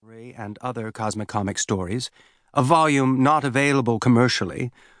and Other Cosmicomic Stories, a volume not available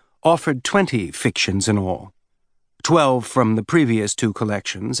commercially, offered 20 fictions in all, 12 from the previous 2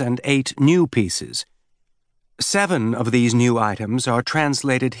 collections and 8 new pieces. 7 of these new items are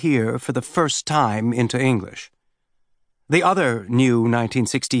translated here for the first time into English. The other new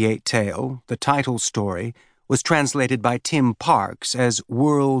 1968 tale, the title story, was translated by Tim Parks as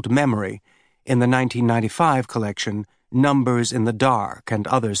World Memory in the 1995 collection Numbers in the Dark and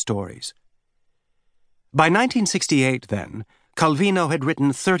Other Stories. By 1968, then, Calvino had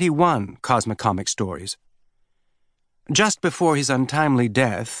written 31 Cosmicomic stories. Just before his untimely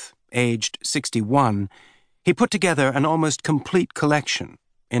death, aged 61, he put together an almost complete collection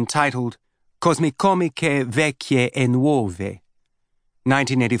entitled Cosmicomiche Vecchie e Nuove,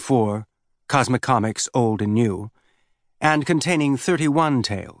 1984, Cosmicomics Old and New, and containing 31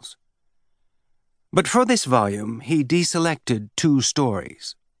 tales. But for this volume, he deselected 2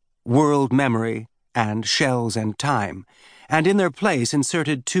 stories, World Memory and Shells and Time, and in their place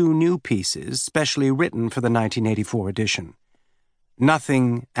inserted 2 new pieces specially written for the 1984 edition,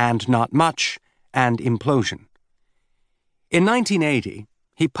 Nothing and Not Much and Implosion. In 1980,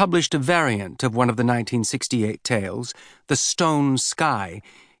 he published a variant of one of the 1968 tales, The Stone Sky,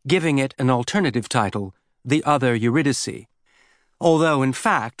 giving it an alternative title, The Other Eurydice, although in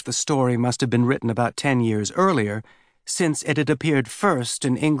fact the story must have been written about 10 years earlier, since it had appeared first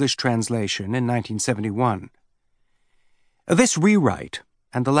in English translation in 1971. This rewrite,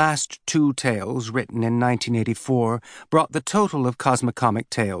 and the last 2 tales written in 1984, brought the total of Cosmicomic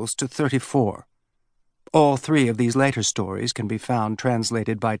tales to 34. All 3 of these later stories can be found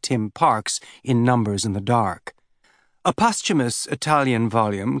translated by Tim Parks in Numbers in the Dark. A posthumous Italian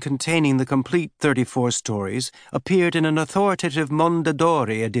volume containing the complete 34 stories appeared in an authoritative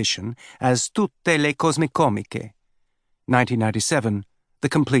Mondadori edition as Tutte le Cosmicomiche, 1997, The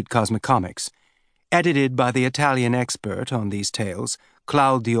Complete Cosmicomics, edited by the Italian expert on these tales,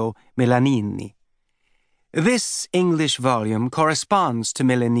 Claudio Melanini. This English volume corresponds to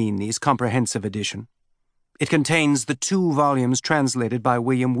Melanini's comprehensive edition. It contains the 2 volumes translated by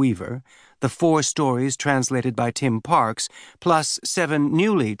William Weaver, the 4 stories translated by Tim Parks, plus 7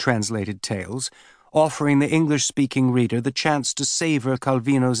 newly translated tales, offering the English-speaking reader the chance to savor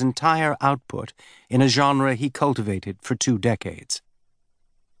Calvino's entire output in a genre he cultivated for 2 decades.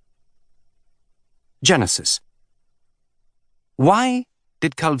 Genesis. Why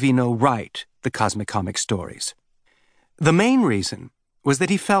did Calvino write the Cosmicomic stories? The main reason was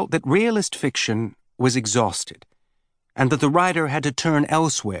that he felt that realist fiction was exhausted, and that the writer had to turn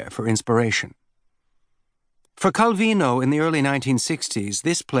elsewhere for inspiration. For Calvino in the early 1960s,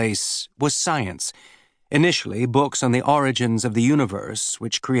 this place was science. Initially, books on the origins of the universe,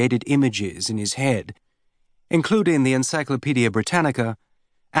 which created images in his head, including the Encyclopaedia Britannica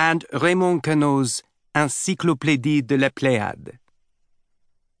and Raymond Queneau's Encyclopédie de la Pléiade.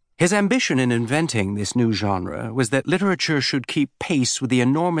 His ambition in inventing this new genre was that literature should keep pace with the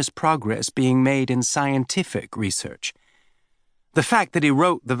enormous progress being made in scientific research. The fact that he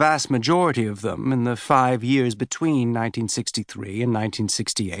wrote the vast majority of them in the 5 years between 1963 and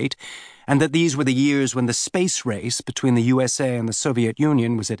 1968, and that these were the years when the space race between the USA and the Soviet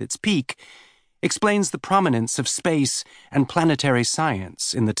Union was at its peak, explains the prominence of space and planetary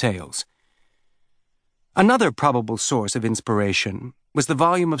science in the tales. Another probable source of inspiration was the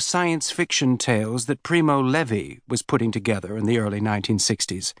volume of science fiction tales that Primo Levi was putting together in the early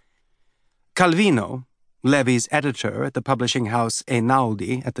 1960s. Calvino, Levi's editor at the publishing house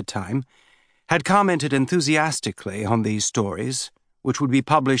Einaudi at the time, had commented enthusiastically on these stories, which would be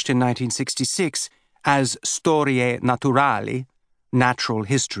published in 1966 as Storie Naturali, Natural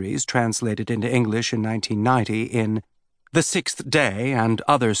Histories, translated into English in 1990 in The Sixth Day and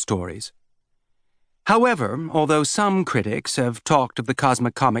Other Stories. However, although some critics have talked of the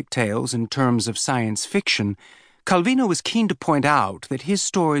Cosmicomic tales in terms of science fiction, Calvino was keen to point out that his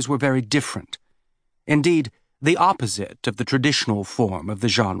stories were very different. Indeed, the opposite of the traditional form of the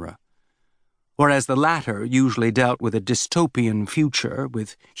genre. Whereas the latter usually dealt with a dystopian future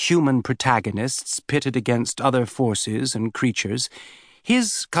with human protagonists pitted against other forces and creatures,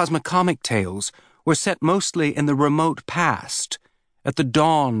 his Cosmicomic tales were set mostly in the remote past, at the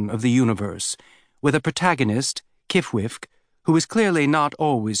dawn of the universe, with a protagonist, Kifwifk, who is clearly not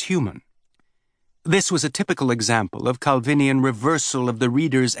always human. This was a typical example of Calvinian reversal of the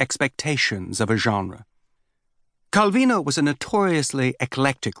reader's expectations of a genre. Calvino was a notoriously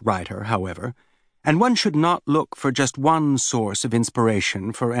eclectic writer, however, and one should not look for just one source of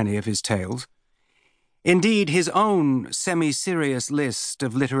inspiration for any of his tales. Indeed, his own semi-serious list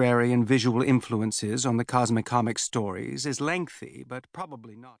of literary and visual influences on the Cosmicomic stories is lengthy, but probably not